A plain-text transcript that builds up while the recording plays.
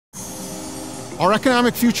Our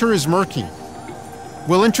economic future is murky.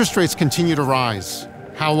 Will interest rates continue to rise?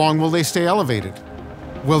 How long will they stay elevated?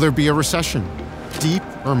 Will there be a recession? Deep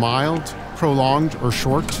or mild? Prolonged or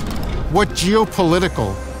short? What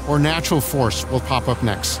geopolitical or natural force will pop up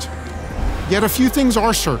next? Yet a few things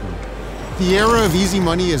are certain. The era of easy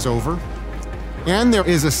money is over, and there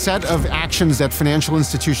is a set of actions that financial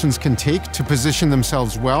institutions can take to position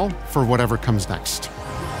themselves well for whatever comes next.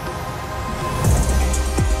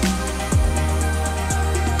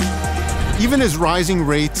 Even as rising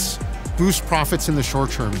rates boost profits in the short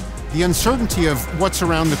term, the uncertainty of what's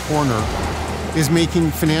around the corner is making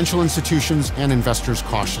financial institutions and investors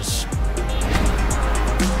cautious.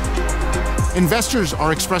 Investors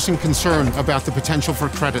are expressing concern about the potential for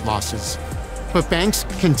credit losses, but banks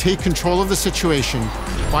can take control of the situation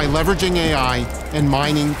by leveraging AI and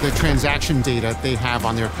mining the transaction data they have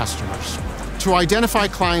on their customers to identify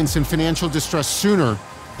clients in financial distress sooner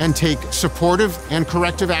and take supportive and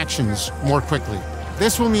corrective actions more quickly.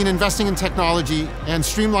 This will mean investing in technology and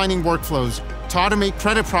streamlining workflows to automate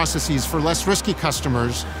credit processes for less risky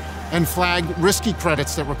customers and flag risky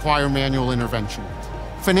credits that require manual intervention.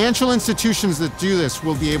 Financial institutions that do this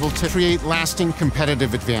will be able to create lasting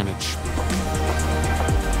competitive advantage.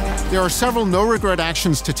 There are several no-regret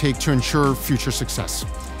actions to take to ensure future success.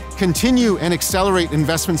 Continue and accelerate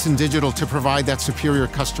investments in digital to provide that superior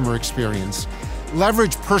customer experience.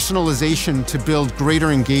 Leverage personalization to build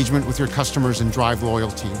greater engagement with your customers and drive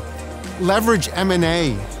loyalty. Leverage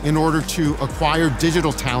M&A in order to acquire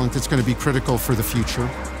digital talent that's going to be critical for the future.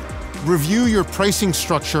 Review your pricing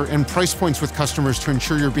structure and price points with customers to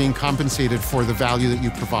ensure you're being compensated for the value that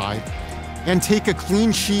you provide. And take a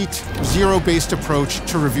clean sheet, zero-based approach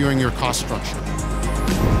to reviewing your cost structure.